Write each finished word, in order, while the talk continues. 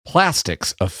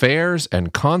plastics, affairs,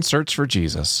 and concerts for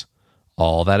Jesus.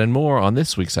 All that and more on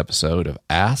this week's episode of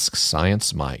Ask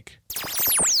Science Mike. You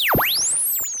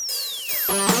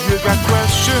got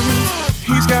questions,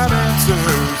 he's got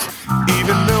answers.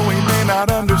 Even though he may not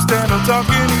understand, he'll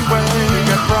talk anyway. You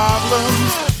got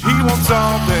problems, he won't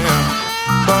solve them.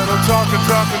 But he'll talk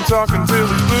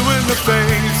until he's blue in the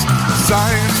face.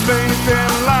 Science, faith,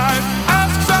 and life.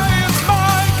 Ask Science Mike.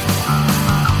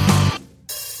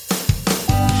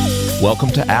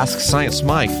 Welcome to Ask Science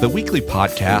Mike, the weekly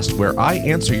podcast where I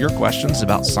answer your questions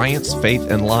about science, faith,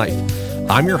 and life.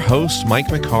 I'm your host, Mike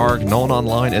McHargue, known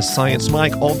online as Science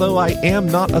Mike, although I am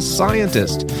not a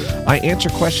scientist. I answer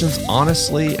questions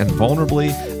honestly and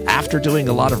vulnerably after doing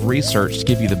a lot of research to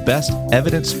give you the best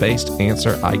evidence-based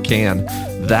answer I can.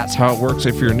 That's how it works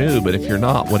if you're new, but if you're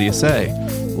not, what do you say?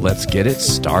 Let's get it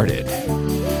started.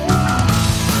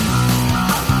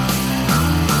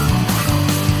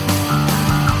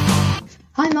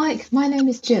 Hi Mike, my name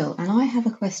is Jill and I have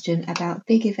a question about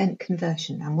big event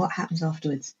conversion and what happens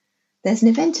afterwards. There's an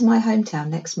event in my hometown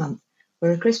next month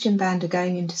where a Christian band are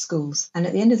going into schools, and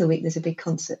at the end of the week there's a big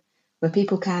concert where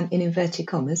people can, in inverted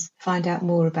commas, find out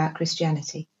more about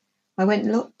Christianity. I went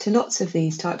to lots of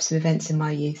these types of events in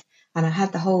my youth and I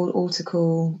had the whole altar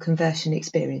call conversion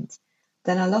experience.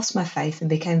 Then I lost my faith and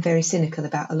became very cynical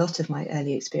about a lot of my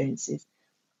early experiences.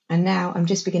 And now I'm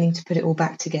just beginning to put it all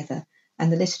back together,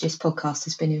 and the Liturgist podcast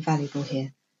has been invaluable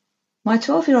here. My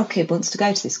 12-year-old kid wants to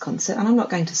go to this concert and I'm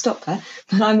not going to stop her,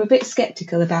 but I'm a bit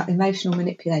sceptical about emotional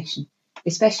manipulation,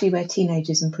 especially where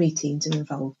teenagers and preteens are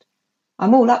involved.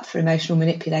 I'm all up for emotional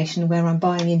manipulation where I'm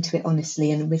buying into it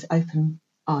honestly and with open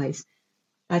eyes.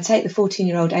 I take the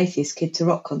 14-year-old atheist kid to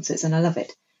rock concerts and I love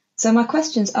it. So my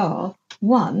questions are,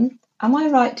 1, am I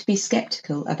right to be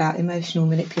sceptical about emotional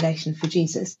manipulation for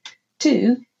Jesus?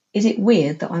 2, is it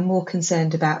weird that I'm more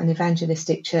concerned about an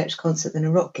evangelistic church concert than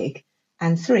a rock gig?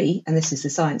 And 3, and this is the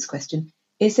science question,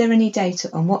 is there any data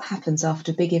on what happens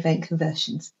after big event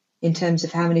conversions in terms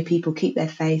of how many people keep their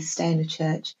faith, stay in a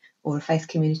church or a faith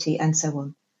community, and so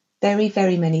on? Very,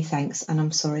 very many thanks, and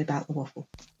I'm sorry about the waffle.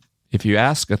 If you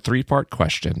ask a 3-part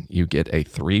question, you get a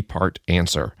 3-part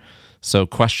answer. So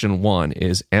question 1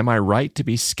 is, am I right to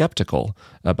be skeptical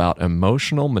about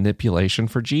emotional manipulation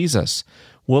for Jesus?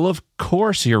 Well, of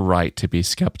course you're right to be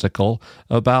skeptical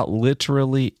about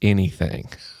literally anything.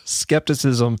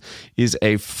 Skepticism is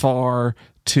a far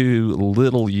too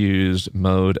little used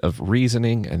mode of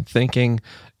reasoning and thinking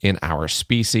in our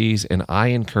species, and I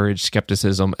encourage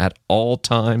skepticism at all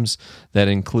times that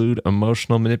include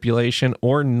emotional manipulation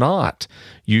or not.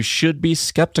 You should be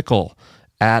skeptical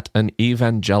at an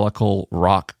evangelical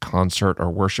rock concert or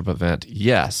worship event.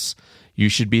 Yes, you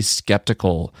should be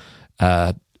skeptical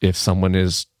if someone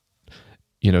is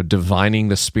divining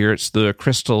the spirits through a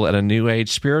crystal at a New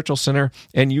Age spiritual center,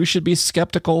 and you should be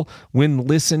skeptical when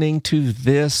listening to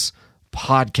this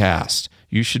podcast.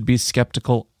 You should be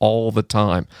skeptical all the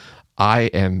time. I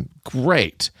am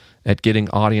great at getting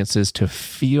audiences to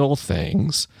feel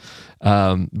things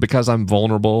because I'm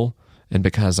vulnerable and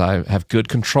because I have good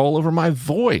control over my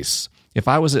voice. If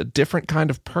I was a different kind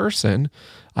of person,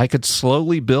 I could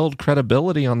slowly build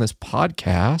credibility on this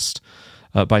podcast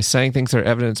by saying things that are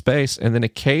evidence-based, and then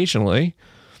occasionally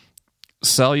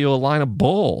sell you a line of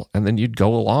bull, and then you'd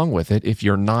go along with it if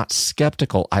you're not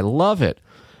skeptical. I love it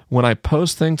when I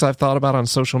post things I've thought about on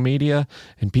social media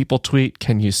and people tweet,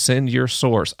 "Can you send your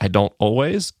source?" I don't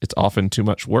always. It's often too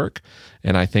much work,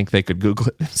 and I think they could Google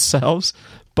it themselves.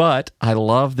 But I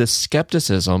love this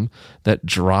skepticism that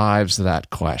drives that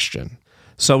question.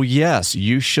 So yes,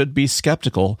 you should be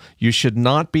skeptical. You should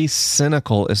not be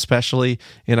cynical, especially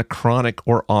in a chronic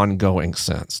or ongoing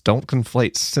sense. Don't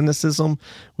conflate cynicism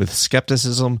with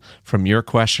skepticism. From your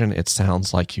question, it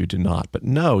sounds like you do not. But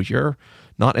no, you're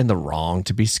not in the wrong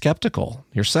to be skeptical.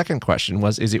 Your second question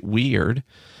was, is it weird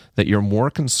that you're more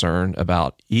concerned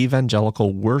about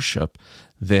evangelical worship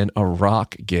than a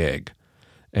rock gig?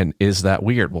 And is that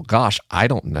weird? Well, gosh, I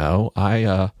don't know.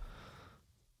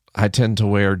 I tend to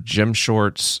wear gym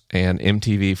shorts and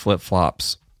MTV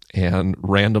flip-flops and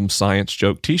random science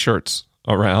joke t-shirts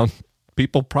around.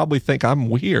 People probably think I'm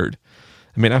weird.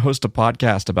 I mean, I host a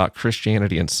podcast about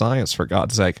Christianity and science, for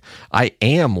God's sake. I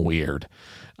am weird.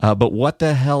 But what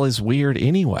the hell is weird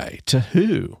anyway? To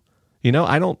who?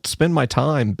 I don't spend my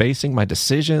time basing my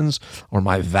decisions or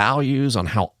my values on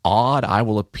how odd I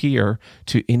will appear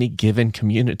to any given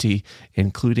community,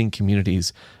 including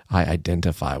communities I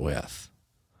identify with.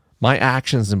 My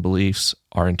actions and beliefs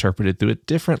are interpreted through a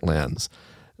different lens,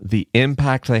 the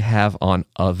impact they have on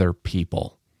other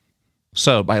people.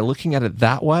 So by looking at it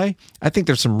that way, I think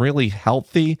there's some really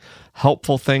healthy,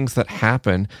 helpful things that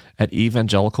happen at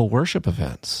evangelical worship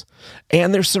events.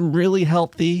 And there's some really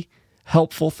healthy,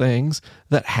 helpful things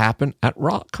that happen at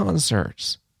rock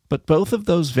concerts. But both of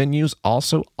those venues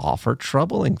also offer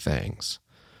troubling things.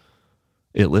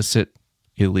 Illicit,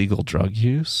 illegal drug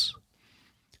use,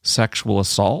 sexual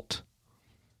assault.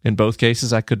 In both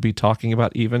cases, I could be talking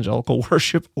about evangelical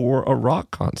worship or a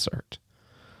rock concert.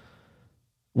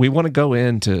 We want to go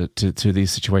into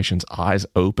these situations eyes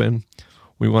open.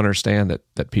 We want to understand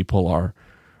that people are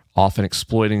often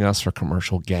exploiting us for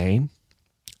commercial gain.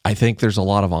 I think there's a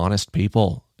lot of honest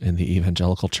people in the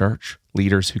evangelical church,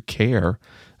 leaders who care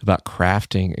about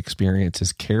crafting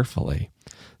experiences carefully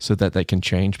so that they can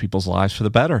change people's lives for the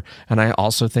better. And I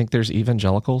also think there's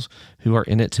evangelicals who are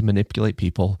in it to manipulate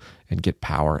people and get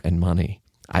power and money.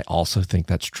 I also think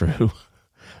that's true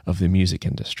of the music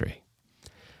industry.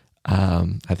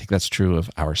 I think that's true of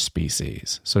our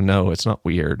species. So no, it's not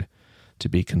weird to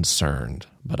be concerned,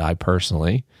 but I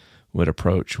personally would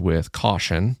approach with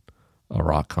caution a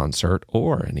rock concert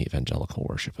or an evangelical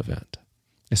worship event,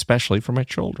 especially for my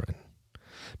children.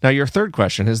 Now, your third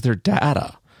question, is there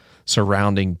data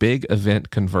surrounding big event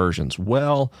conversions?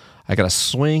 Well, I got a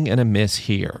swing and a miss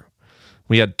here.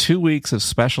 We had 2 weeks of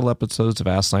special episodes of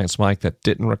Ask Science Mike that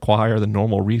didn't require the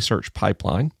normal research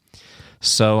pipeline.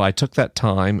 So I took that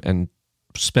time and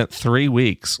spent 3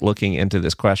 weeks looking into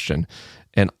this question.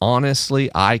 And honestly,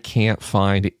 I can't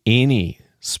find any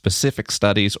specific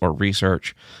studies or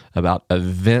research about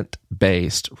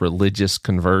event-based religious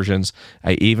conversions.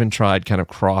 I even tried kind of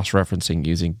cross-referencing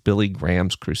using Billy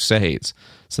Graham's Crusades,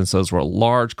 since those were a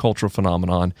large cultural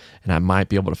phenomenon, and I might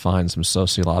be able to find some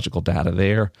sociological data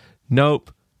there.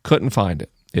 Nope, couldn't find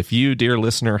it. If you, dear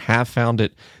listener, have found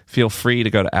it, feel free to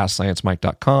go to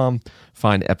AskScienceMike.com,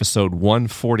 find episode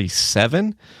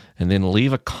 147, and then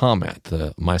leave a comment.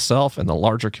 Myself and the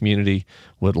larger community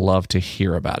would love to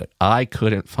hear about it. I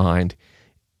couldn't find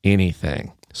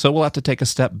anything. So we'll have to take a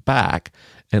step back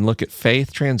and look at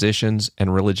faith transitions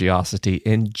and religiosity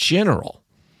in general.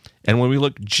 And when we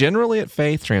look generally at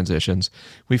faith transitions,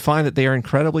 we find that they are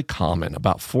incredibly common.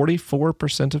 About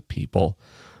 44% of people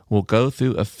will go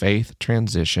through a faith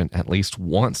transition at least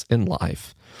once in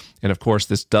life. And of course,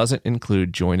 this doesn't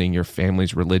include joining your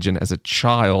family's religion as a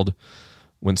child.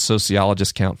 When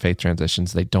sociologists count faith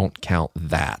transitions, they don't count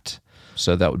that.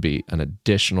 So that would be an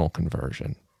additional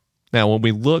conversion. Now, when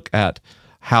we look at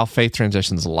how faith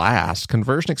transitions last,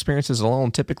 conversion experiences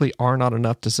alone typically are not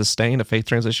enough to sustain a faith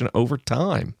transition over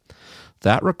time.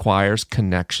 That requires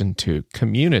connection to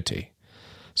community.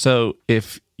 So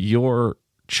if your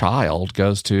child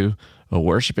goes to a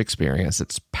worship experience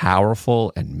that's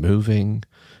powerful and moving,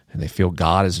 and they feel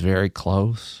God is very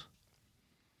close,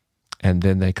 and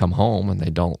then they come home and they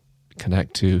don't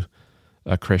connect to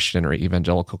a Christian or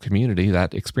evangelical community,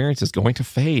 that experience is going to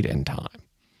fade in time.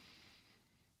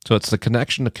 So it's the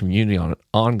connection to community on an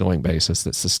ongoing basis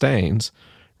that sustains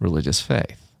religious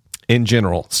faith. In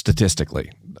general,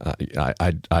 statistically,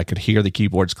 I could hear the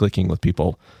keyboards clicking with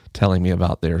people telling me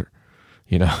about their,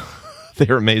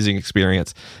 their amazing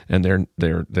experience, and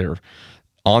they're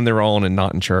on their own and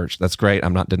not in church. That's great.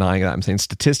 I'm not denying that. I'm saying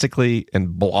statistically, in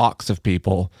blocks of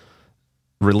people,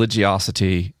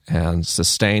 religiosity and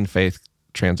sustained faith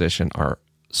transition are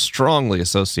strongly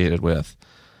associated with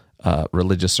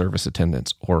religious service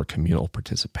attendance or communal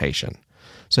participation.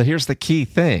 So here's the key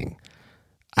thing.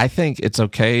 I think it's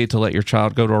okay to let your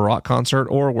child go to a rock concert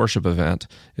or a worship event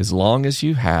as long as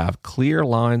you have clear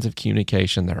lines of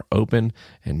communication that are open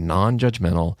and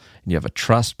non-judgmental, and you have a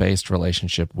trust-based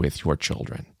relationship with your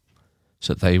children,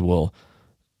 so that they will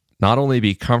not only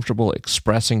be comfortable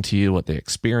expressing to you what they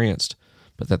experienced,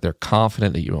 but that they're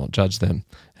confident that you won't judge them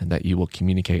and that you will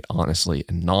communicate honestly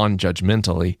and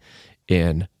non-judgmentally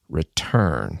in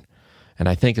return. And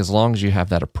I think as long as you have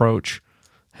that approach,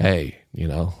 hey,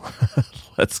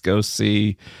 let's go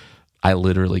see. I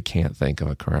literally can't think of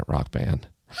a current rock band.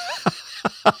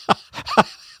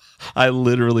 I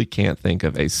literally can't think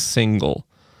of a single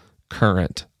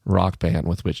current rock band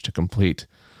with which to complete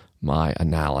my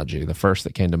analogy. The first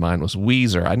that came to mind was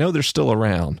Weezer. I know they're still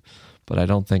around, but I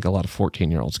don't think a lot of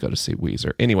 14-year-olds go to see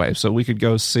Weezer. Anyway, so we could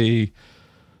go see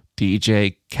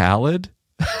DJ Khaled,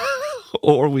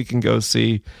 or we can go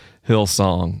see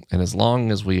Hillsong. And as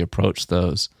long as we approach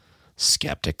those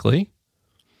skeptically,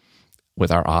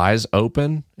 with our eyes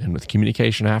open and with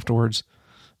communication afterwards,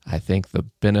 I think the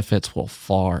benefits will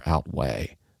far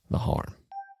outweigh the harm.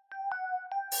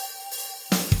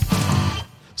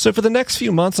 So for the next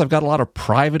few months, I've got a lot of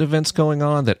private events going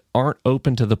on that aren't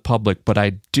open to the public, but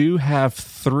I do have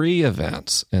 3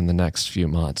 events in the next few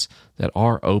months that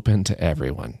are open to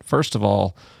everyone. First of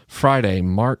all, Friday,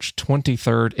 March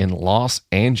 23rd in Los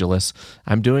Angeles,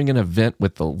 I'm doing an event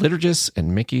with the liturgist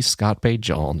and Mickey Scott Bay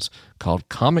Jones called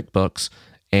Comic Books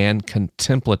and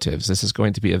Contemplatives. This is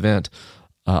going to be an event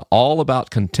all about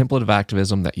contemplative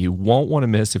activism that you won't want to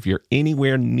miss if you're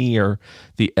anywhere near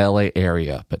the LA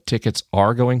area. But tickets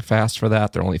are going fast for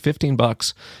that. They're only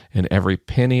 $15, and every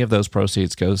penny of those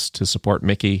proceeds goes to support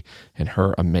Mickey and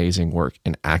her amazing work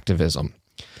in activism.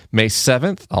 May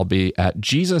 7th, I'll be at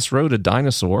Jesus Rode a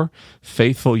Dinosaur,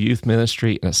 Faithful Youth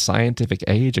Ministry in a Scientific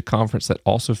Age, a conference that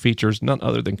also features none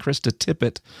other than Krista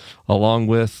Tippett, along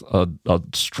with a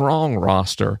strong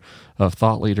roster of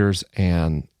thought leaders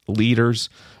and leaders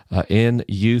in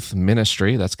youth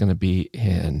ministry. That's going to be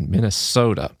in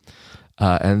Minnesota.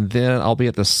 And then I'll be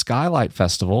at the Skylight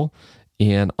Festival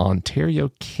in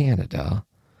Ontario, Canada,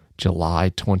 July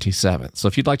 27th. So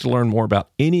if you'd like to learn more about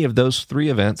any of those 3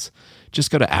 events,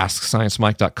 just go to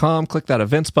AskScienceMike.com, click that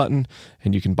events button,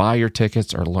 and you can buy your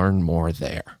tickets or learn more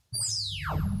there.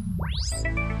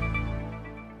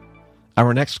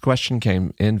 Our next question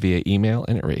came in via email,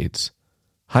 and it reads,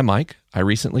 "Hi, Mike. I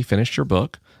recently finished your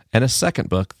book and a second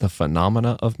book, The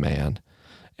Phenomena of Man,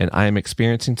 and I am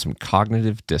experiencing some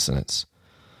cognitive dissonance.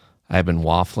 I have been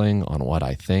waffling on what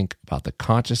I think about the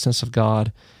consciousness of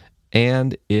God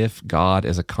and if God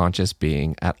is a conscious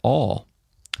being at all.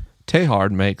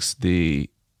 Teilhard makes the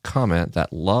comment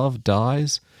that love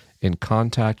dies in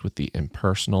contact with the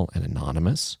impersonal and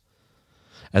anonymous.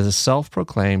 As a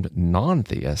self-proclaimed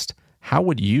non-theist, how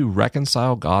would you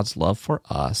reconcile God's love for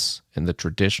us in the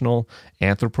traditional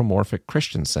anthropomorphic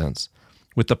Christian sense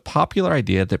with the popular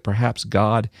idea that perhaps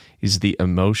God is the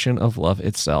emotion of love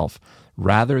itself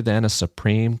rather than a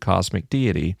supreme cosmic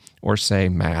deity or, say,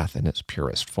 math in its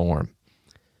purest form?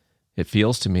 It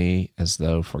feels to me as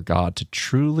though for God to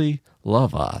truly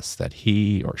love us, that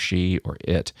he or she or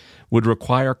it would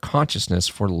require consciousness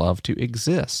for love to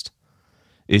exist.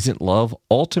 Isn't love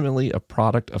ultimately a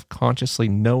product of consciously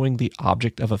knowing the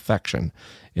object of affection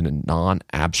in a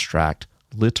non-abstract,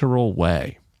 literal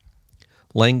way?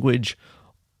 Language,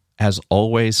 as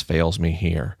always, fails me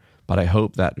here, but I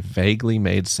hope that vaguely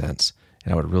made sense,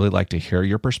 and I would really like to hear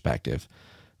your perspective.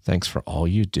 Thanks for all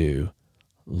you do,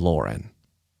 Lauren."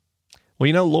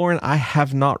 Well, Lauren, I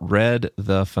have not read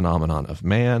The Phenomenon of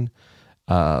Man,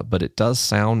 but it does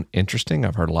sound interesting.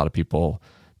 I've heard a lot of people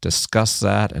discuss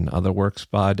that and other works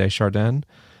by Desjardins.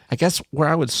 I guess where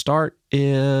I would start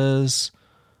is,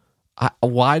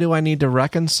 why do I need to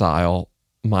reconcile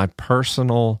my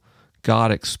personal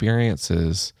God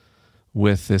experiences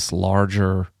with this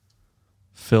larger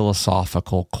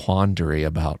philosophical quandary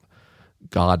about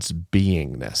God's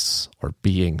beingness or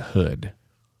beinghood?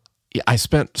 I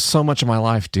spent so much of my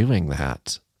life doing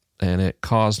that, and it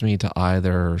caused me to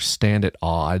either stand at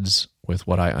odds with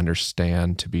what I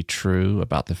understand to be true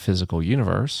about the physical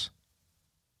universe,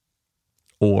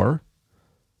 or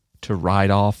to write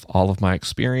off all of my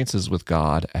experiences with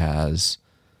God as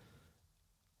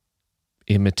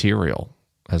immaterial,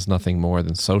 as nothing more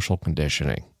than social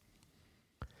conditioning.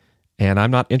 And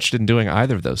I'm not interested in doing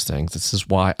either of those things. This is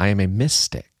why I am a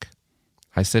mystic.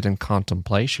 I sit in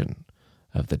contemplation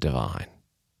of the divine.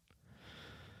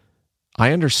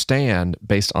 I understand,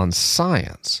 based on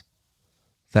science,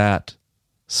 that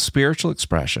spiritual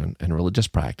expression and religious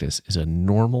practice is a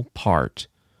normal part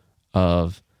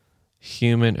of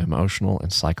human emotional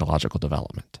and psychological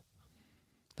development.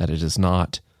 That it is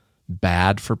not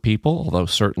bad for people, although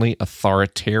certainly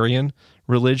authoritarian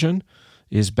religion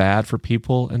is bad for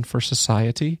people and for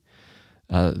society.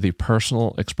 The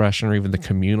personal expression or even the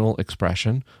communal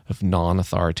expression of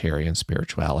non-authoritarian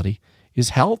spirituality is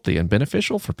healthy and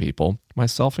beneficial for people,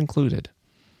 myself included.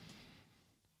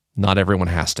 Not everyone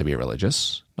has to be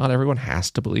religious. Not everyone has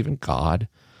to believe in God.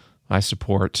 I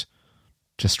support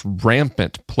just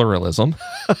rampant pluralism.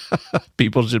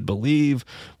 People should believe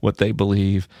what they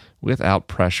believe without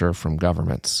pressure from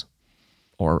governments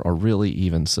or really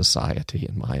even society,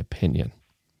 in my opinion.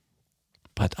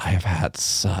 But I have had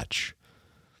such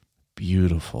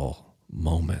beautiful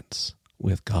moments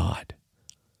with God.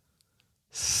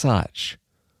 Such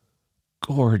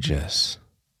gorgeous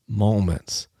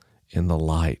moments in the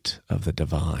light of the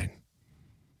divine,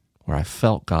 where I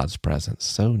felt God's presence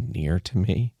so near to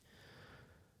me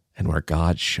and where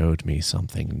God showed me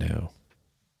something new.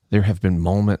 There have been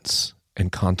moments in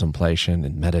contemplation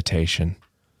and meditation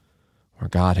where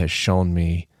God has shown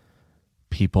me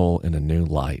people in a new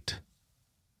light.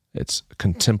 It's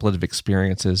contemplative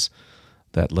experiences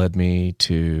that led me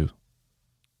to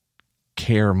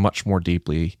care much more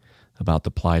deeply about the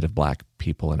plight of black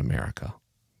people in America.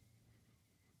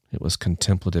 It was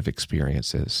contemplative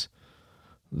experiences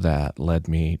that led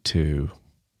me to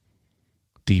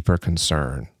deeper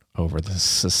concern over the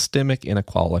systemic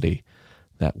inequality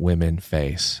that women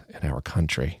face in our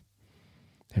country.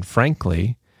 And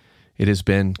frankly, it has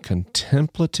been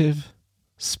contemplative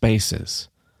spaces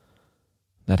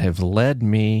that have led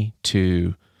me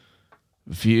to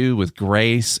view with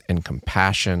grace and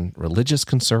compassion religious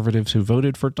conservatives who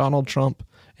voted for Donald Trump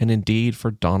and indeed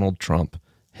for Donald Trump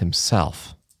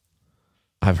himself.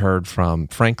 I've heard from,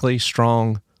 frankly,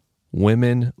 strong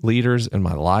women leaders in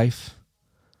my life,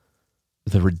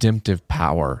 the redemptive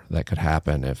power that could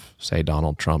happen if, say,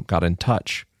 Donald Trump got in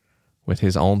touch with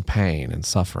his own pain and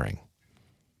suffering,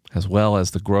 as well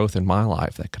as the growth in my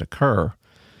life that could occur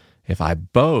if I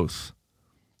both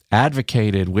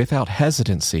advocated without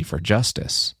hesitancy for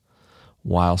justice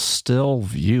while still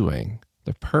viewing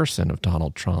the person of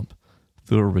Donald Trump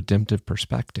through a redemptive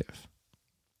perspective.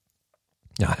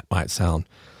 Now, it might sound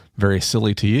very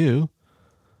silly to you,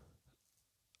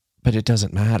 but it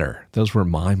doesn't matter. Those were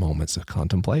my moments of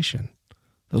contemplation.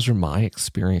 Those were my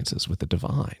experiences with the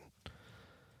divine.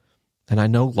 And I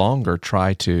no longer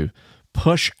try to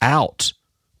push out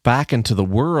back into the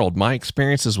world my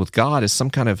experiences with God as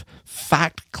some kind of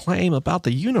fact claim about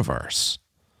the universe.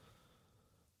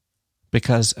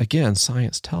 Because, again,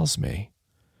 science tells me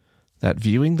that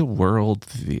viewing the world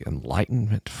through the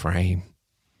Enlightenment frame,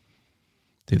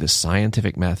 through the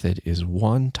scientific method, is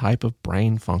one type of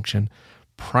brain function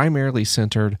primarily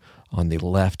centered on the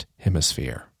left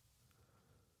hemisphere.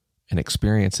 And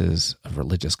experiences of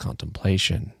religious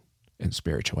contemplation and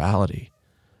spirituality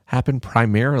happen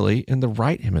primarily in the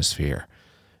right hemisphere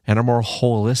and are more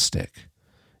holistic.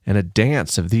 And a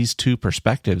dance of these two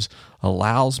perspectives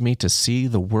allows me to see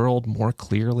the world more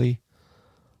clearly,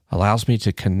 allows me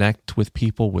to connect with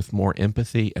people with more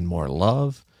empathy and more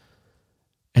love,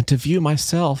 and to view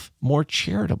myself more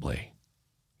charitably.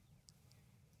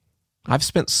 I've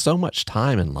spent so much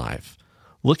time in life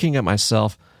looking at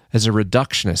myself as a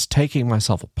reductionist, taking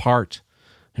myself apart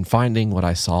and finding what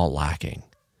I saw lacking.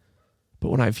 But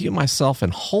when I view myself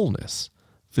in wholeness,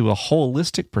 through a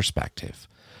holistic perspective,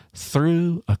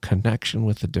 through a connection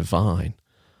with the divine,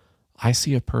 I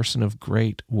see a person of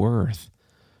great worth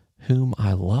whom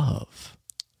I love.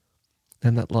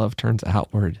 And that love turns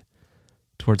outward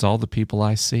towards all the people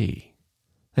I see.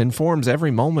 It informs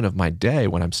every moment of my day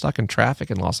when I'm stuck in traffic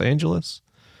in Los Angeles.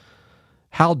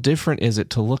 How different is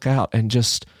it to look out and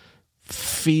just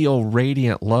feel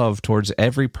radiant love towards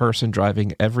every person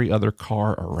driving every other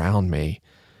car around me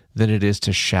than it is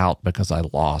to shout because I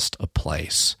lost a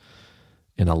place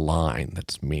in a line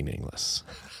that's meaningless.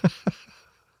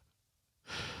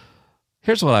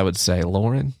 Here's what I would say,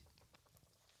 Lauren.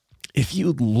 If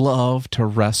you love to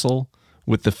wrestle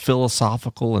with the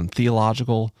philosophical and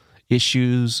theological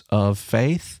issues of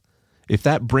faith, if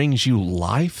that brings you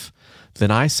life,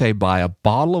 then I say buy a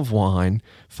bottle of wine,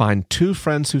 find two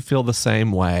friends who feel the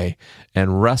same way,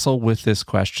 and wrestle with this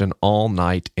question all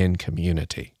night in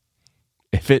community.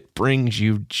 If it brings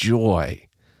you joy,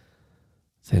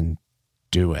 then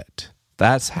do it.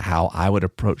 That's how I would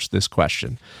approach this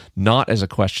question, not as a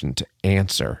question to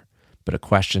answer, but a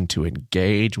question to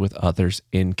engage with others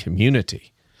in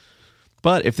community.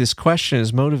 But if this question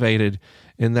is motivated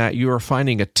in that you are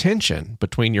finding a tension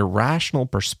between your rational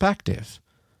perspective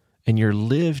and your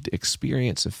lived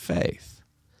experience of faith,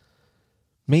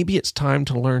 maybe it's time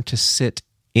to learn to sit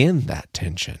in that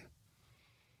tension.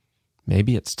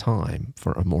 Maybe it's time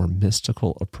for a more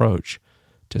mystical approach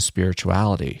to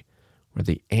spirituality, where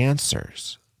the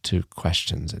answers to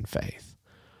questions in faith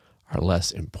are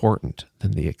less important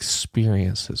than the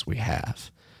experiences we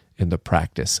have in the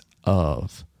practice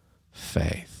of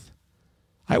faith.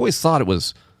 I always thought it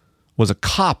was a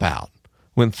cop-out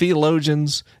when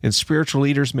theologians and spiritual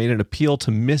leaders made an appeal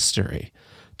to mystery,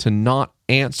 to not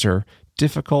answer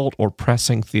difficult or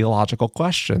pressing theological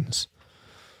questions.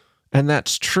 And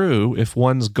that's true if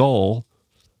one's goal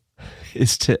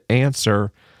is to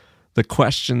answer the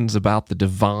questions about the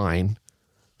divine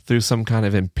through some kind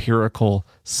of empirical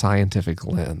scientific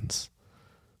lens.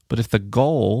 But if the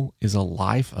goal is a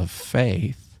life of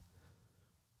faith,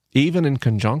 even in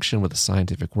conjunction with a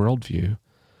scientific worldview,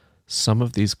 some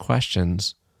of these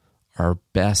questions are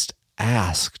best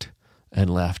asked and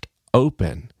left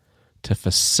open to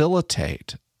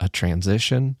facilitate a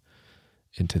transition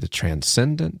into the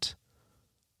transcendent,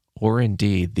 or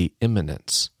indeed the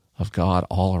immanence of God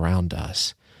all around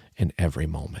us in every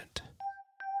moment.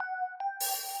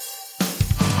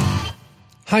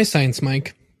 Hi, Science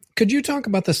Mike. Could you talk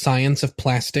about the science of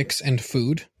plastics and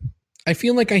food? I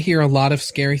feel like I hear a lot of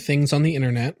scary things on the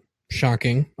internet,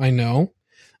 shocking, I know,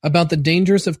 about the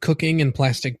dangers of cooking in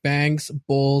plastic bags,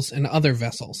 bowls, and other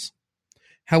vessels.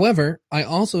 However, I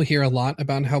also hear a lot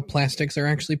about how plastics are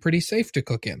actually pretty safe to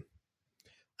cook in.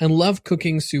 I love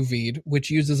cooking sous vide,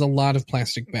 which uses a lot of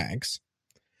plastic bags.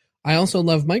 I also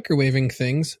love microwaving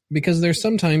things because there's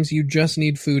sometimes you just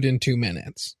need food in 2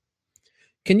 minutes.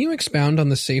 Can you expound on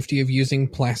the safety of using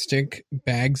plastic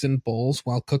bags and bowls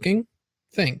while cooking?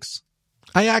 Thanks.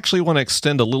 I actually want to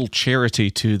extend a little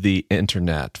charity to the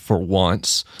internet for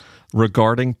once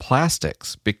regarding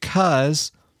plastics,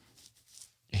 because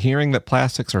hearing that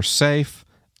plastics are safe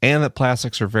and that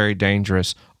plastics are very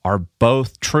dangerous are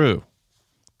both true,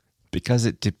 because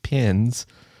it depends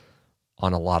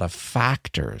on a lot of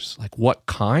factors, like what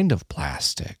kind of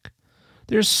plastic.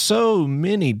 There's so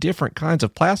many different kinds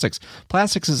of plastics.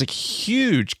 Plastics is a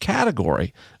huge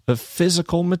category of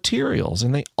physical materials,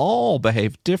 and they all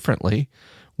behave differently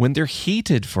when they're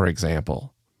heated, for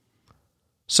example.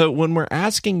 So when we're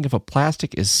asking if a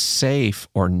plastic is safe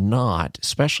or not,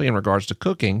 especially in regards to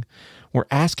cooking, we're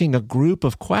asking a group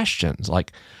of questions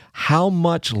like how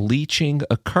much leaching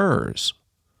occurs,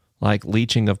 like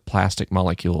leaching of plastic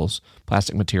molecules,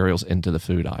 plastic materials into the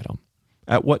food item.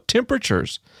 At what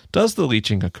temperatures does the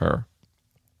leaching occur?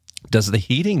 Does the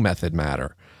heating method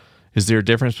matter? Is there a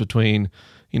difference between,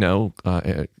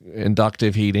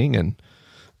 inductive heating and,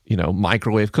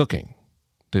 microwave cooking?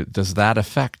 Does that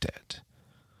affect it?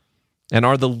 And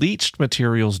are the leached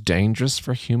materials dangerous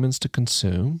for humans to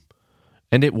consume?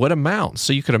 And at what amount?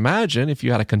 So you could imagine if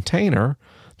you had a container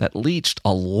that leached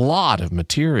a lot of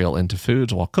material into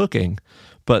foods while cooking,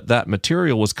 but that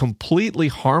material was completely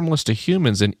harmless to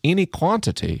humans in any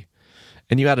quantity,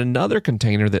 and you had another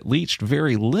container that leached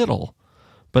very little,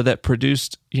 but that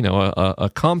produced,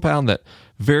 a compound that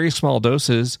very small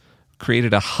doses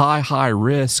created a high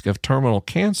risk of terminal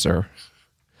cancer.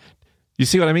 You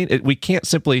see what I mean? We can't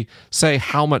simply say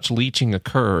how much leaching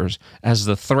occurs as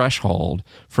the threshold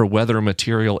for whether a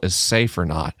material is safe or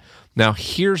not. Now,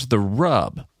 here's the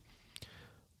rub.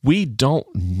 We don't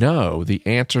know the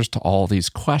answers to all these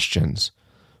questions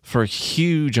for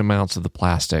huge amounts of the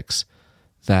plastics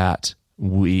that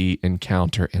we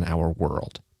encounter in our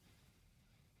world.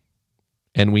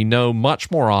 And we know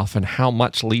much more often how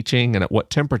much leaching and at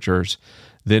what temperatures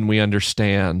than we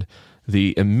understand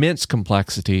the immense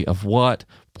complexity of what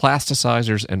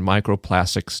plasticizers and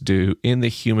microplastics do in the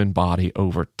human body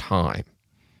over time.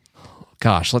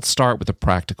 Gosh, let's start with the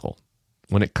practical.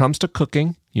 When it comes to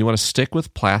cooking, you want to stick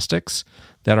with plastics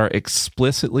that are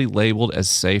explicitly labeled as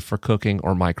safe for cooking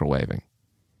or microwaving.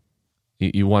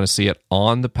 You want to see it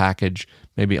on the package,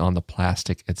 maybe on the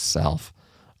plastic itself.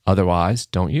 Otherwise,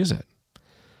 don't use it.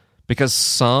 Because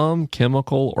some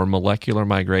chemical or molecular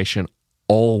migration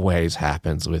always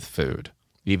happens with food.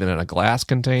 Even in a glass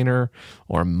container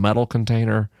or a metal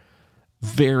container,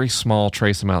 very small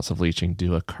trace amounts of leaching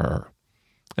do occur.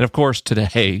 And of course,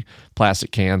 today,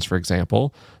 plastic cans, for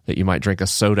example, that you might drink a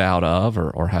soda out of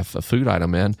or have a food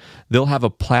item in, they'll have a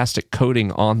plastic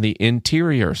coating on the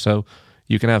interior. So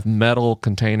you can have metal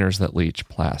containers that leach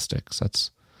plastics.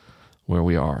 That's where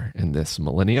we are in this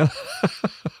millennia.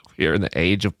 We are in the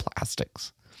age of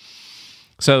plastics.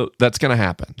 So that's going to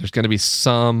happen. There's going to be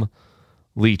some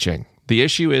leaching. The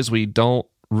issue is we don't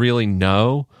really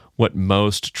know what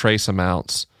most trace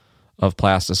amounts of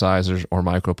plasticizers or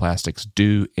microplastics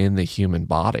do in the human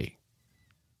body.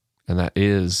 And that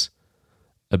is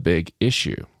a big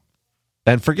issue.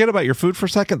 And forget about your food for a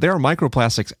second. There are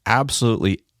microplastics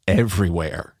absolutely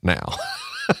everywhere now.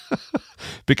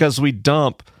 Because we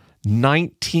dump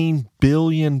 19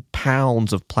 billion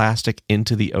pounds of plastic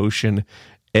into the ocean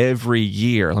every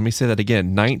year. Let me say that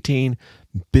again, 19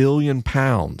 billion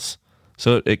pounds.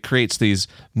 So it creates these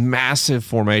massive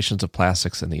formations of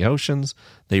plastics in the oceans.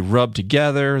 They rub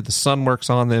together, the sun works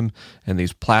on them, and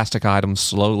these plastic items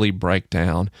slowly break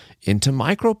down into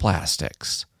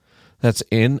microplastics. That's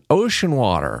in ocean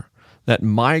water that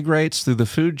migrates through the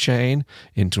food chain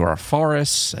into our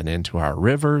forests and into our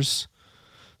rivers.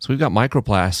 So we've got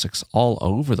microplastics all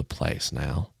over the place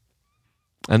now.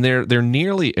 And they're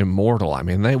nearly immortal. I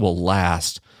mean, they will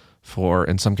last for,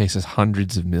 in some cases,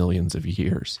 hundreds of millions of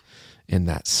years in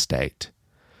that state.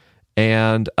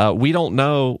 And we don't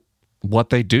know what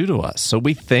they do to us. So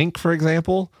we think, for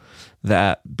example,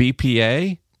 that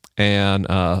BPA and,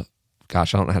 I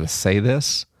don't know how to say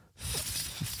this,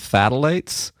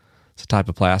 phthalates, it's a type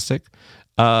of plastic,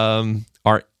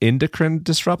 are endocrine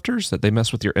disruptors, that they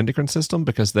mess with your endocrine system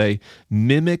because they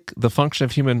mimic the function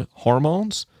of human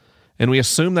hormones. And we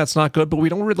assume that's not good, but we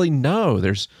don't really know.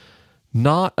 There's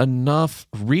not enough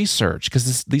research,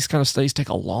 because these kind of studies take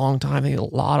a long time. They need a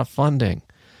lot of funding.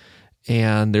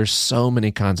 And there's so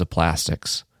many kinds of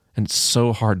plastics, and it's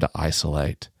so hard to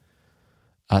isolate.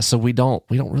 So we don't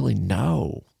really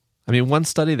know. I mean, one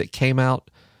study that came out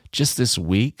just this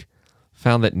week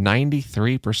found that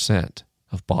 93%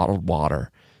 of bottled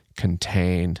water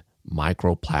contained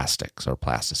microplastics or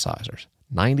plasticizers.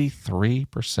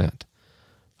 93%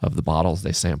 of the bottles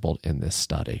they sampled in this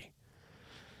study.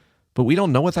 But we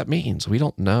don't know what that means. We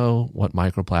don't know what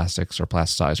microplastics or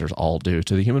plasticizers all do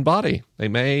to the human body. They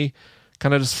may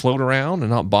kind of just float around and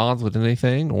not bother with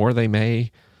anything, or they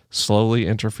may slowly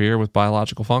interfere with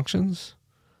biological functions.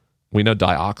 We know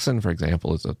dioxin, for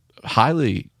example, is a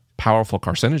highly powerful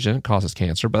carcinogen. It causes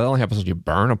cancer, but that only happens when you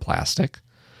burn a plastic.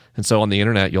 And so on the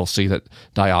internet, you'll see that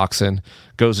dioxin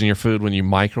goes in your food when you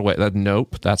microwave.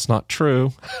 Nope, that's not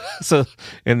true. So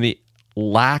in the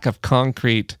lack of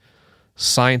concrete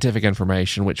scientific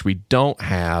information, which we don't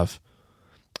have,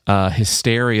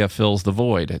 hysteria fills the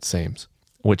void, it seems,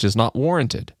 which is not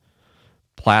warranted.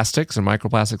 Plastics and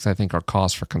microplastics, I think, are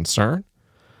cause for concern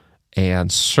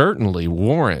and certainly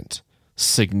warrant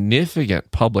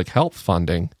significant public health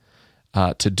funding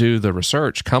to do the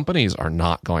research. Companies are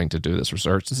not going to do this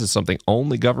research. This is something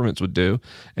only governments would do,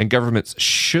 and governments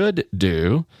should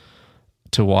do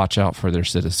to watch out for their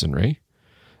citizenry.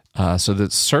 So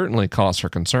that's certainly cause for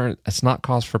concern. It's not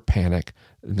cause for panic.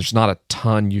 There's not a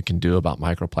ton you can do about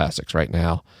microplastics right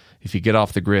now. If you get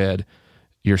off the grid,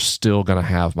 you're still going to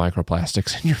have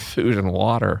microplastics in your food and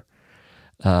water,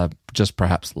 just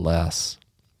perhaps less.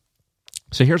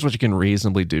 So here's what you can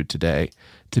reasonably do today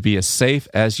to be as safe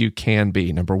as you can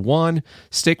be. Number one,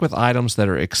 stick with items that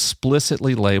are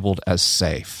explicitly labeled as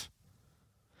safe.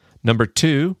 Number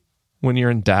two, when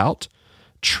you're in doubt,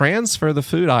 transfer the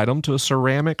food item to a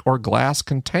ceramic or glass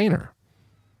container.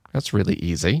 That's really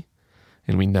easy.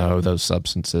 And we know those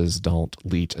substances don't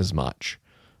leach as much,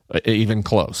 even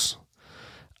close.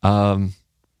 3,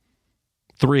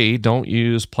 don't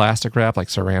use plastic wrap like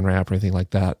saran wrap or anything like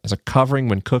that as a covering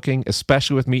when cooking,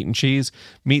 especially with meat and cheese.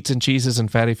 Meats and cheeses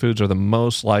and fatty foods are the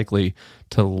most likely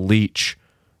to leach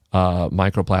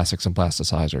microplastics and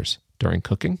plasticizers during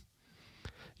cooking.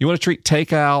 You want to treat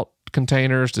takeout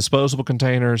containers, disposable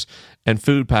containers, and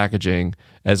food packaging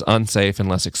as unsafe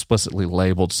unless explicitly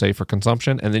labeled safe for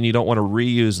consumption, and then you don't want to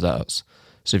reuse those.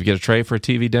 So if you get a tray for a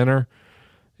TV dinner,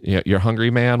 you're hungry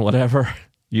man, whatever,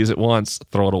 use it once,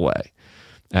 throw it away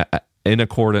in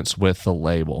accordance with the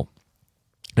label.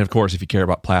 And of course, if you care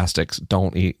about plastics,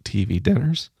 don't eat TV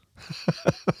dinners.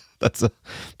 That's a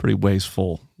pretty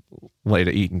wasteful way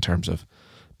to eat in terms of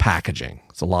packaging.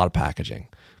 It's a lot of packaging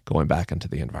going back into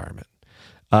the environment.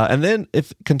 And then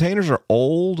if containers are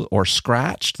old or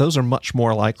scratched, those are much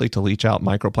more likely to leach out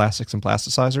microplastics and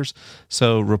plasticizers.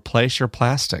 So replace your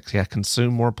plastics. Yeah,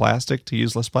 consume more plastic to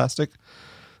use less plastic.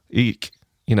 If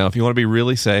you want to be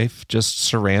really safe, just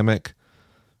ceramic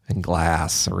and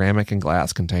glass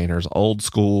containers, old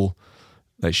school.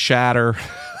 They shatter.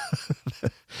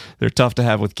 They're tough to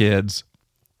have with kids,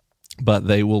 but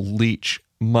they will leach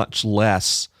much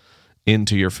less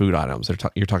into your food items.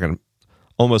 You're talking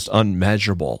almost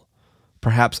unmeasurable,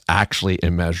 perhaps actually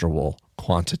immeasurable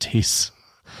quantities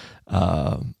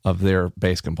of their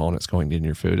base components going in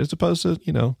your food, as opposed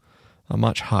to, a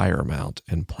much higher amount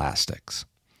in plastics.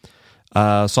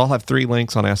 So I'll have 3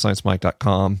 links on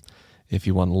AskScienceMike.com if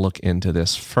you want to look into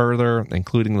this further,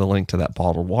 including the link to that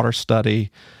bottled water study,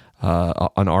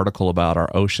 an article about our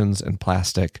oceans and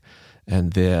plastic,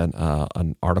 and then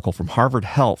an article from Harvard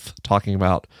Health talking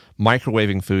about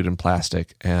microwaving food and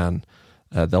plastic, and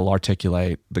they'll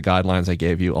articulate the guidelines I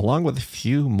gave you, along with a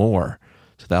few more.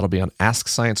 So that'll be on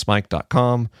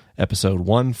AskScienceMike.com, episode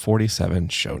 147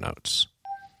 show notes.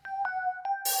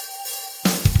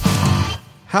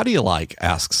 How do you like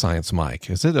Ask Science Mike?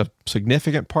 Is it a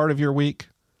significant part of your week?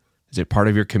 Is it part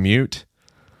of your commute?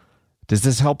 Does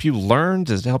this help you learn?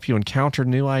 Does it help you encounter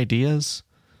new ideas?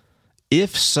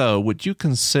 If so, would you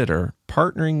consider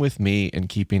partnering with me in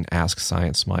keeping Ask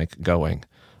Science Mike going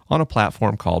on a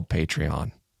platform called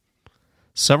Patreon?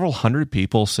 Several hundred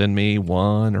people send me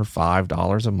 $1 or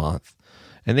 $5 a month,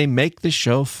 and they make this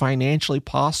show financially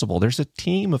possible. There's a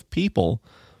team of people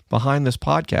behind this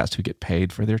podcast who get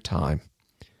paid for their time.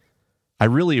 I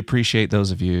really appreciate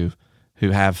those of you who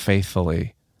have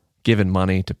faithfully given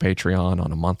money to Patreon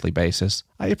on a monthly basis.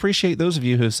 I appreciate those of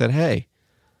you who have said, hey,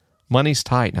 money's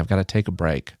tight and I've got to take a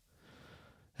break.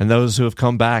 And those who have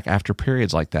come back after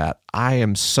periods like that. I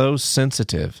am so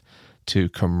sensitive to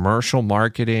commercial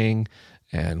marketing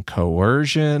and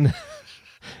coercion,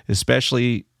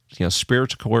 especially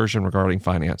spiritual coercion regarding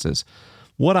finances.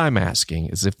 What I'm asking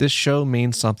is if this show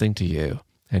means something to you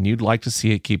and you'd like to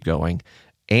see it keep going,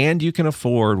 and you can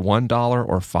afford $1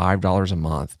 or $5 a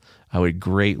month, I would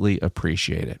greatly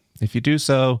appreciate it. If you do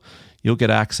so, you'll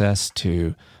get access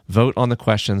to vote on the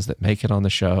questions that make it on the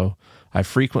show. I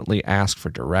frequently ask for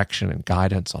direction and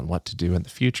guidance on what to do in the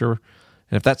future.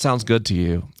 And if that sounds good to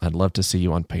you, I'd love to see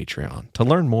you on Patreon. To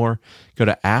learn more, go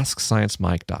to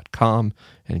AskScienceMike.com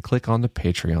and click on the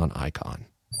Patreon icon.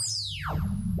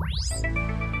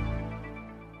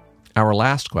 Our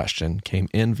last question came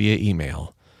in via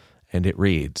email, and it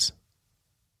reads,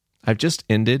 I've just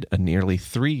ended a nearly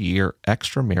 3-year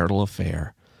extramarital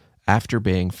affair after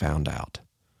being found out.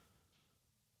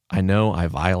 I know I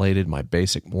violated my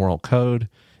basic moral code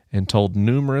and told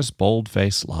numerous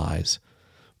bold-faced lies,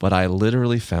 but I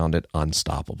literally found it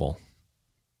unstoppable.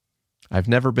 I've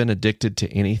never been addicted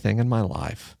to anything in my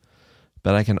life,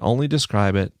 but I can only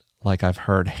describe it like I've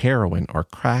heard heroin or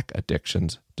crack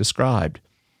addictions described.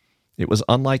 It was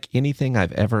unlike anything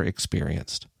I've ever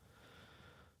experienced.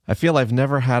 I feel I've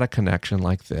never had a connection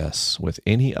like this with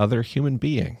any other human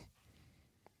being.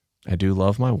 I do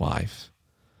love my wife,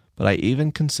 but I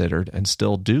even considered and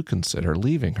still do consider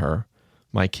leaving her,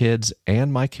 my kids,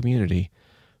 and my community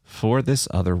for this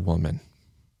other woman.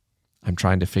 I'm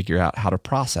trying to figure out how to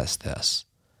process this.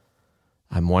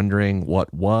 I'm wondering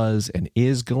what was and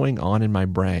is going on in my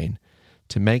brain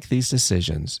to make these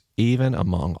decisions, even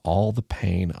among all the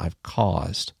pain I've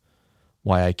caused,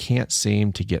 why I can't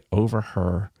seem to get over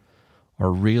her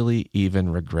or really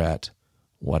even regret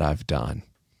what I've done.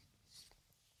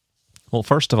 Well,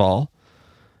 first of all,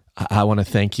 I want to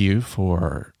thank you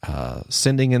for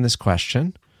sending in this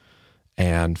question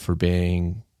and for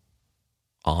being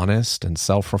honest and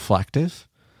self-reflective.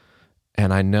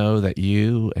 And I know that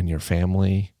you and your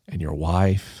family and your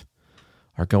wife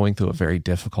are going through a very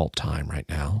difficult time right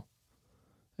now,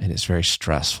 and it's very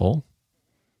stressful.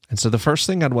 And so the first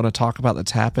thing I'd want to talk about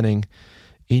that's happening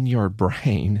in your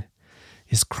brain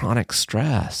is chronic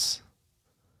stress.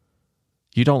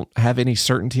 You don't have any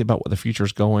certainty about what the future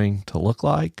is going to look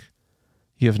like.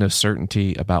 You have no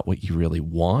certainty about what you really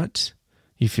want.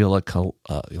 You feel like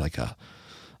a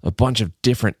bunch of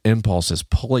different impulses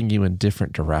pulling you in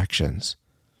different directions.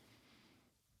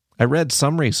 I read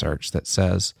some research that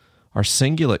says our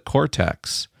cingulate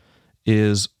cortex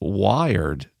is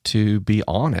wired to be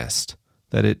honest,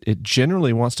 that it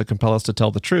generally wants to compel us to tell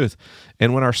the truth.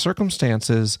 And when our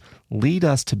circumstances lead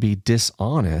us to be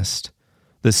dishonest,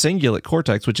 the cingulate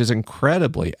cortex, which is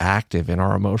incredibly active in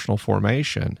our emotional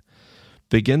formation,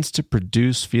 begins to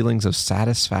produce feelings of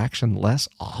satisfaction less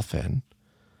often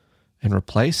and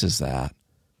replaces that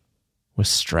with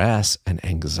stress and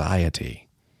anxiety.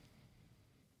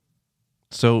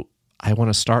 So I want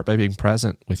to start by being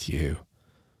present with you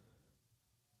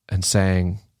and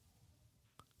saying,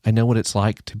 I know what it's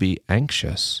like to be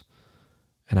anxious,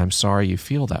 and I'm sorry you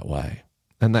feel that way.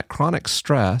 And that chronic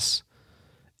stress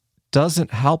doesn't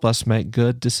help us make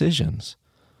good decisions.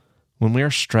 When we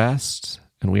are stressed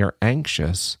and we are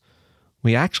anxious,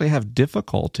 we actually have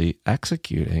difficulty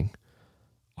executing.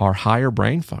 Our higher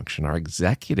brain function, our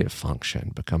executive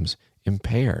function, becomes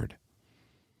impaired.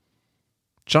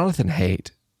 Jonathan Haidt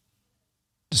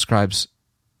describes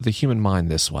the human mind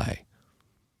this way.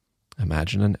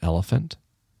 Imagine an elephant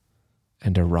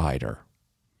and a rider.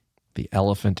 The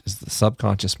elephant is the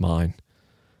subconscious mind,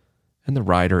 and the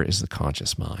rider is the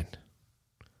conscious mind.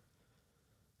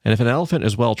 And if an elephant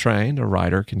is well trained, a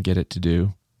rider can get it to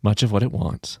do much of what it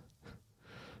wants.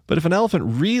 But if an elephant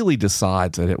really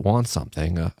decides that it wants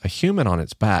something, a human on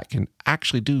its back can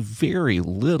actually do very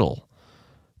little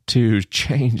to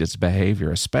change its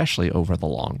behavior, especially over the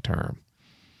long term.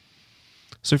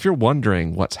 So if you're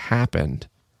wondering what's happened,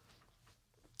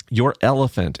 your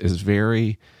elephant is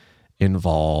very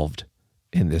involved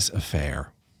in this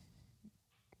affair.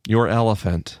 Your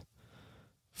elephant,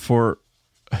 for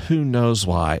who knows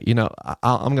why.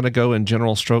 I'm going to go in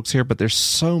general strokes here, but there's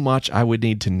so much I would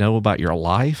need to know about your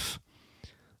life,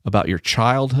 about your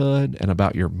childhood, and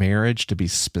about your marriage to be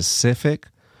specific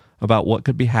about what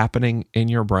could be happening in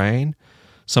your brain.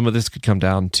 Some of this could come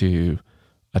down to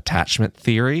attachment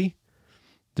theory,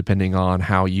 depending on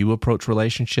how you approach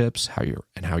relationships, how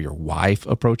your wife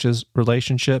approaches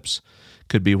relationships,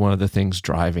 could be one of the things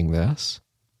driving this.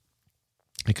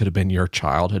 It could have been your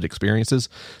childhood experiences,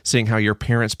 seeing how your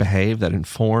parents behaved that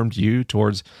informed you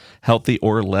towards healthy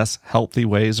or less healthy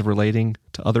ways of relating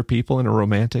to other people in a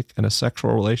romantic and a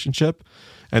sexual relationship.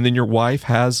 And then your wife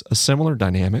has a similar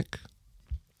dynamic.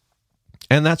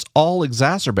 And that's all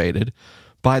exacerbated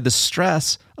by the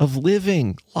stress of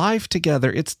living life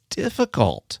together. It's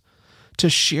difficult to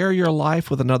share your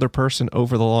life with another person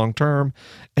over the long term,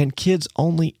 and kids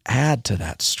only add to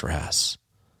that stress.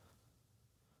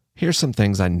 Here's some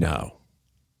things I know.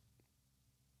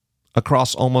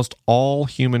 Across almost all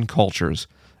human cultures,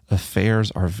 affairs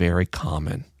are very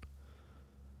common.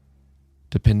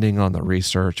 Depending on the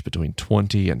research, between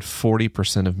 20 and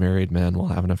 40% of married men will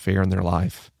have an affair in their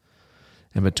life,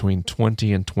 and between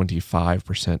 20 and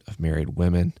 25% of married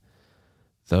women.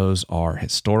 Those are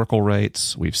historical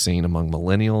rates we've seen among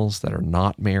millennials that are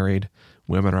not married.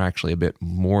 Women are actually a bit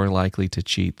more likely to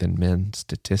cheat than men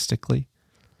statistically.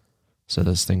 So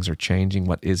those things are changing.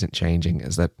 What isn't changing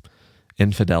is that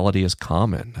infidelity is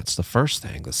common. That's the first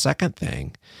thing. The second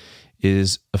thing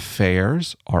is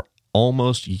affairs are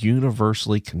almost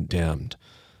universally condemned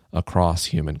across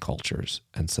human cultures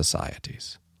and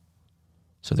societies.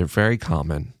 So they're very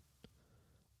common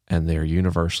and they're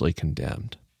universally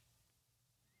condemned.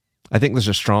 I think there's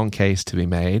a strong case to be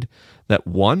made that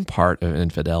one part of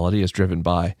infidelity is driven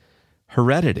by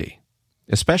heredity,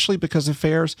 especially because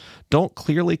affairs don't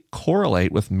clearly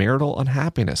correlate with marital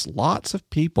unhappiness. Lots of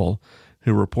people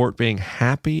who report being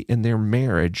happy in their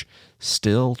marriage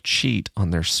still cheat on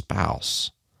their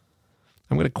spouse.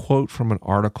 I'm going to quote from an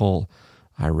article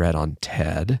I read on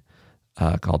TED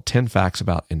called 10 Facts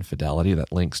About Infidelity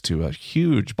that links to a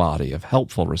huge body of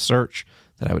helpful research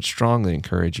that I would strongly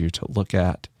encourage you to look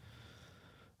at.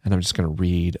 And I'm just going to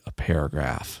read a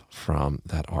paragraph from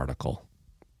that article.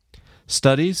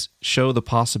 Studies show the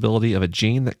possibility of a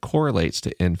gene that correlates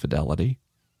to infidelity.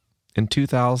 In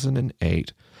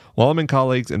 2008, Wallum and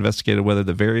colleagues investigated whether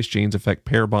the various genes affect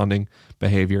pair bonding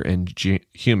behavior in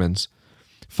humans.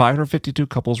 552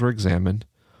 couples were examined.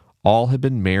 All had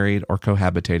been married or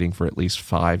cohabitating for at least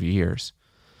 5 years.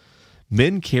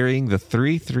 Men carrying the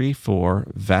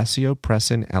 334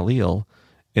 vasopressin allele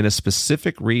in a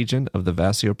specific region of the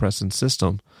vasopressin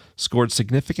system scored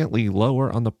significantly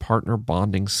lower on the partner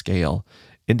bonding scale,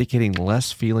 indicating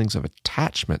less feelings of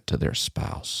attachment to their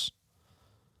spouse.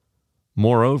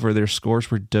 Moreover, their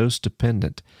scores were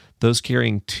dose-dependent. Those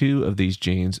carrying 2 of these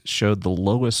genes showed the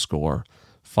lowest score,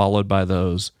 followed by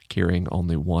those carrying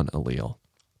only 1 allele.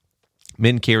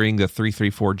 Men carrying the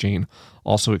 334 gene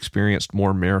also experienced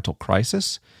more marital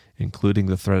crisis, including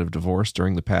the threat of divorce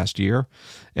during the past year,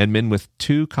 and men with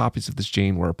 2 copies of this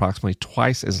gene were approximately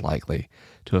twice as likely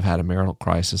to have had a marital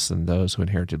crisis than those who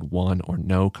inherited 1 or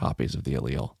no copies of the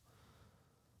allele.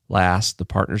 Last, the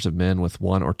partners of men with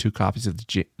 1 or 2 copies of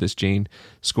this gene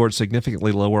scored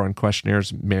significantly lower on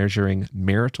questionnaires measuring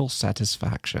marital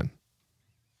satisfaction.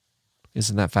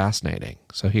 Isn't that fascinating?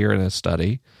 So here in a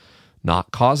study,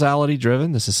 not causality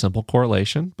driven, this is simple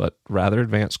correlation, but rather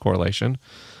advanced correlation,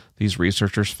 these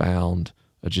researchers found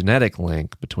a genetic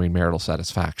link between marital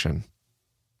satisfaction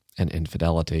and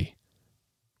infidelity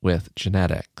with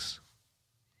genetics.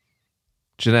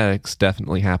 Genetics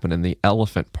definitely happen in the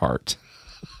elephant part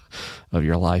of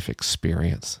your life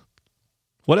experience.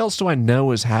 What else do I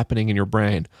know is happening in your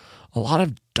brain? A lot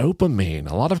of dopamine,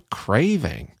 a lot of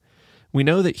craving. We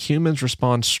know that humans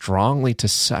respond strongly to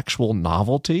sexual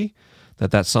novelty,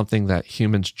 that's something that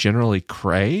humans generally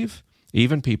crave,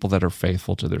 even people that are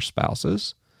faithful to their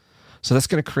spouses. So that's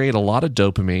going to create a lot of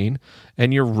dopamine.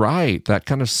 And you're right, that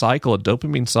kind of cycle, a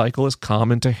dopamine cycle, is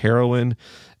common to heroin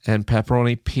and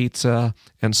pepperoni pizza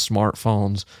and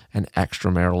smartphones and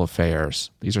extramarital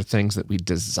affairs. These are things that we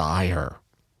desire.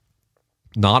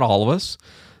 Not all of us.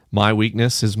 My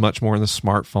weakness is much more in the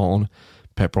smartphone,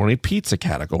 pepperoni pizza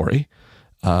category.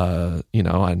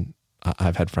 And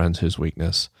I've had friends whose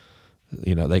weakness,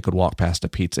 they could walk past a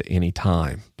pizza any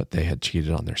time, but they had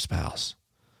cheated on their spouse.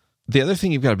 The other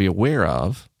thing you've got to be aware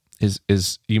of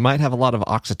is you might have a lot of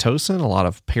oxytocin, a lot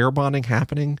of pair bonding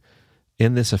happening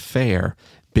in this affair,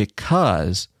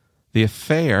 because the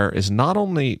affair is not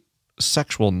only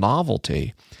sexual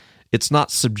novelty, it's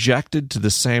not subjected to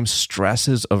the same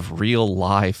stresses of real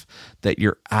life that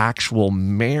your actual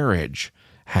marriage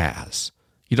has.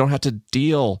 You don't have to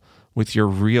deal with your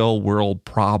real world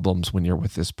problems when you're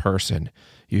with this person.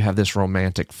 You have this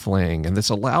romantic fling, and this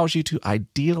allows you to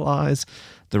idealize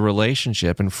the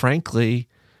relationship and, frankly,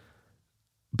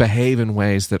 behave in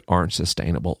ways that aren't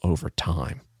sustainable over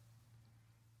time.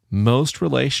 Most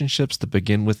relationships that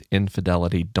begin with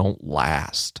infidelity don't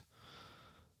last.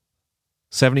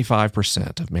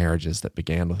 75% of marriages that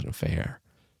began with an affair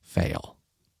fail.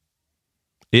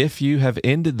 If you have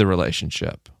ended the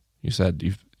relationship, you said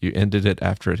you ended it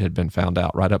after it had been found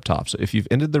out right up top. So if you've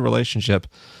ended the relationship,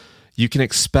 you can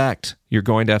expect you're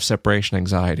going to have separation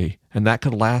anxiety, and that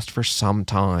could last for some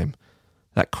time.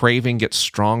 That craving gets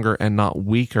stronger and not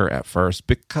weaker at first,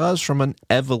 because from an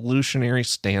evolutionary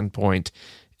standpoint,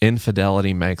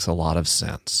 infidelity makes a lot of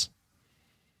sense.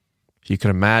 If you can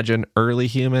imagine early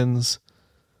humans,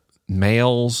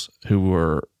 males who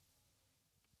were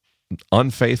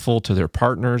unfaithful to their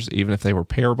partners, even if they were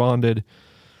pair bonded,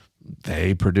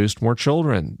 they produced more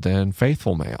children than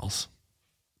faithful males.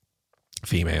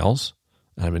 Females,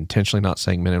 I'm intentionally not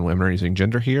saying men and women are using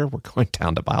gender here. We're going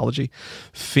down to biology.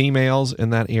 Females in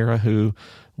that era who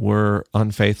were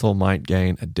unfaithful might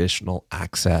gain additional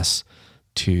access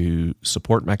to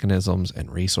support mechanisms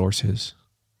and resources.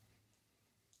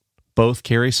 Both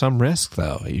carry some risk,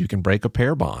 though. You can break a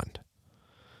pair bond,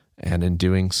 and in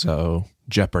doing so,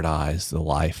 jeopardize the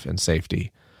life and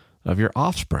safety of your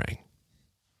offspring.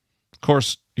 Of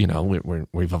course,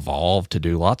 we've evolved to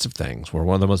do lots of things. We're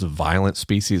one of the most violent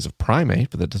species of primate,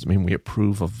 but that doesn't mean we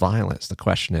approve of violence. The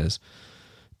question is,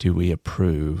 do we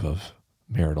approve of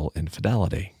marital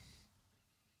infidelity?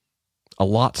 A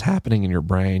lot's happening in your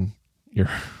brain. You're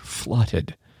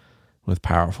flooded with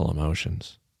powerful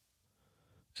emotions.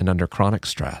 And under chronic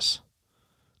stress,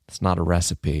 it's not a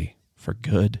recipe for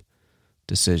good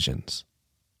decisions.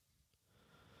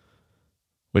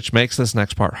 Which makes this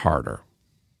next part harder.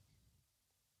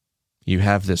 You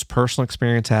have this personal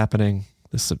experience happening,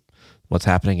 what's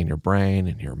happening in your brain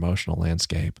and your emotional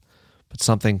landscape, but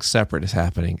something separate is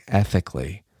happening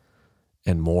ethically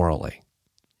and morally.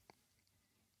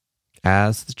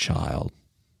 As the child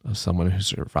of someone who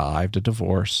survived a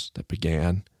divorce that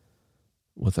began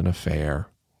with an affair,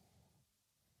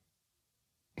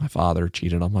 my father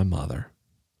cheated on my mother.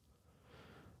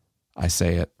 I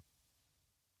say it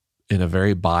in a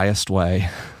very biased way.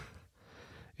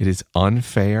 It is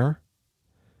unfair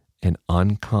and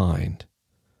unkind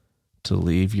to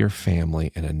leave your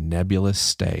family in a nebulous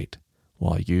state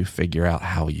while you figure out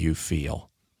how you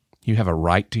feel. You have a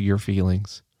right to your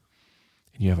feelings,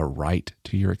 and you have a right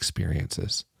to your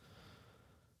experiences.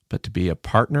 But to be a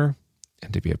partner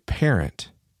and to be a parent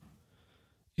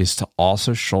is to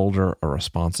also shoulder a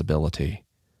responsibility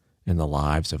in the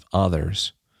lives of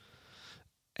others.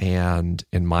 And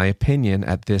in my opinion,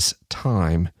 at this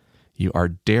time, you are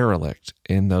derelict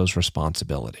in those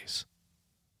responsibilities.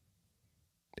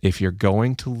 If you're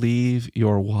going to leave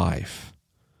your wife,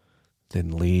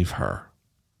 then leave her,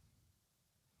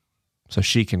 so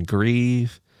she can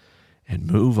grieve and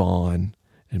move on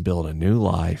and build a new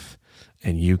life,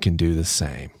 and you can do the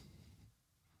same.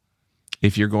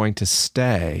 If you're going to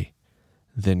stay,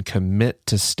 then commit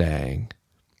to staying.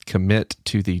 Commit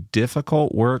to the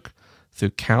difficult work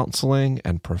through counseling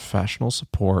and professional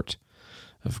support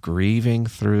of grieving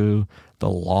through the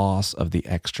loss of the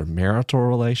extramarital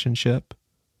relationship,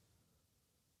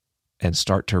 and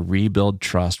start to rebuild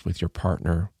trust with your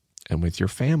partner and with your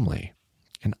family.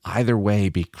 And either way,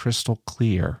 be crystal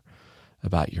clear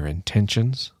about your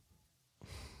intentions.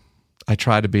 I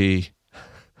try to be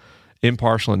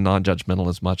impartial and non-judgmental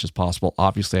as much as possible.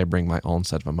 Obviously, I bring my own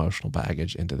set of emotional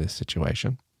baggage into this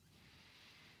situation.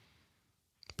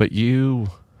 But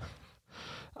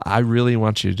I really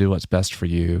want you to do what's best for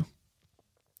you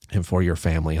and for your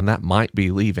family. And that might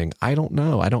be leaving. I don't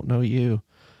know. I don't know you.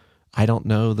 I don't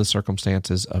know the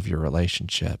circumstances of your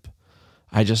relationship.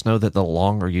 I just know that the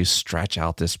longer you stretch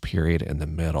out this period in the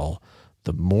middle,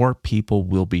 the more people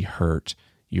will be hurt,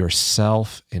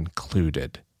 yourself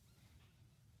included.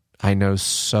 I know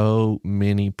so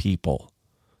many people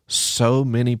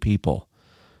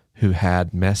who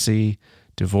had messy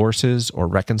divorces or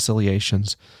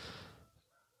reconciliations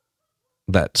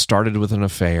that started with an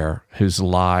affair, whose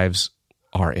lives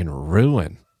are in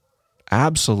ruin,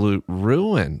 absolute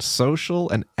ruin, social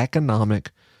and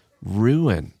economic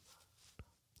ruin.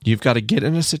 You've got to get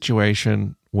in a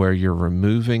situation where you're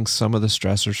removing some of the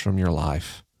stressors from your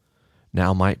life.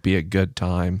 Now might be a good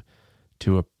time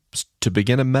to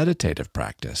begin a meditative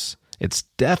practice. It's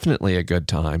definitely a good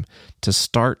time to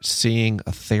start seeing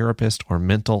a therapist or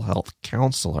mental health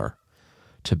counselor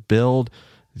to build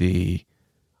the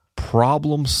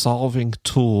problem-solving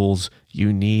tools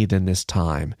you need in this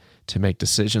time to make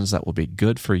decisions that will be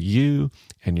good for you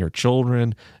and your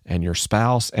children and your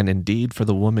spouse, and indeed for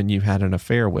the woman you had an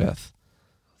affair with.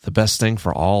 The best thing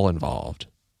for all involved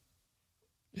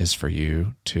is for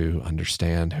you to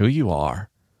understand who you are,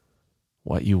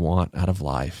 what you want out of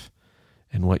life,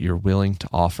 and what you're willing to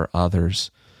offer others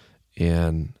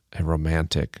in a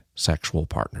romantic sexual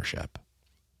partnership.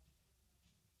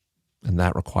 And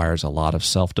that requires a lot of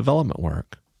self-development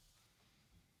work.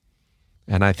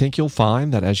 And I think you'll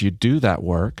find that as you do that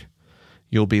work,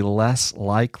 you'll be less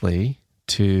likely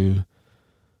to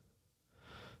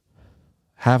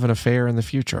have an affair in the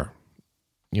future.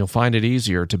 You'll find it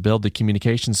easier to build the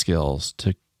communication skills,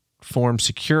 to form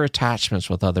secure attachments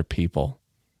with other people.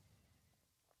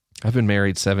 I've been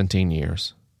married 17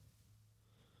 years.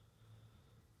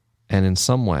 And in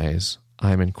some ways,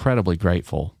 I am incredibly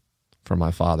grateful for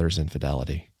my father's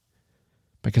infidelity,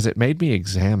 because it made me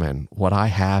examine what I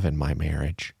have in my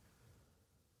marriage,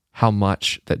 how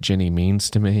much that Jenny means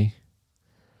to me,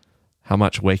 how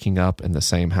much waking up in the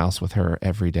same house with her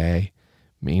every day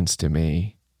means to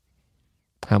me,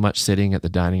 how much sitting at the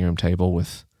dining room table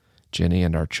with Jenny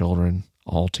and our children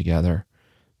all together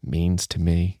means to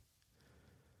me.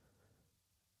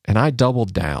 And I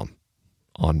doubled down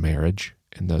on marriage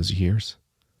in those years.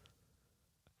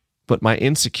 But my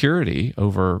insecurity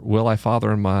over will I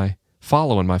follow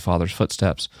in my father's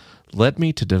footsteps led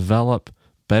me to develop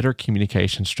better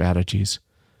communication strategies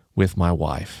with my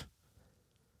wife.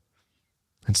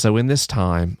 And so in this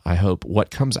time, I hope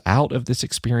what comes out of this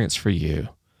experience for you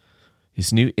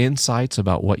is new insights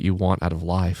about what you want out of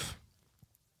life,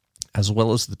 as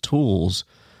well as the tools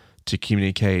to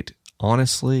communicate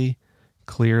honestly,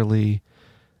 clearly,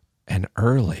 and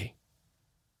early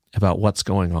about what's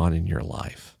going on in your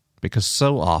life. Because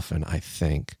so often, I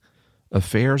think,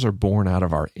 affairs are born out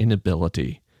of our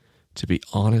inability to be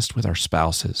honest with our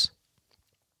spouses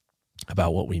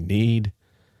about what we need,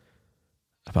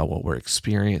 about what we're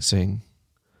experiencing,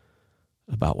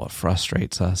 about what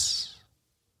frustrates us,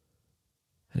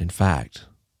 and in fact,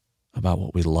 about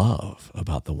what we love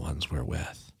about the ones we're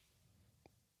with.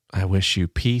 I wish you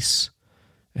peace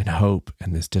and hope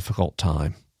in this difficult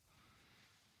time.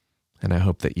 And I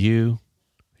hope that you,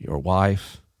 your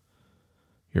wife,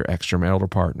 your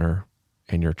extramarital partner,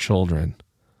 and your children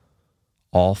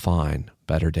all find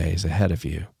better days ahead of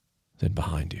you than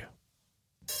behind you.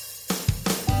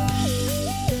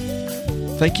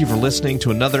 Thank you for listening to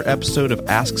another episode of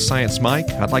Ask Science Mike.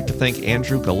 I'd like to thank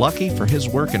Andrew Galucki for his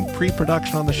work in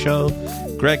pre-production on the show,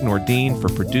 Greg Nordine for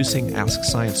producing Ask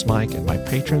Science Mike, and my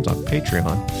patrons on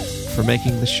Patreon for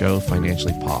making the show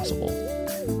financially possible.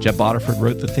 Jeb Otterford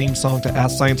wrote the theme song to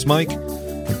Ask Science Mike,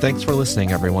 and thanks for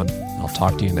listening, everyone. I'll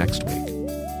talk to you next week.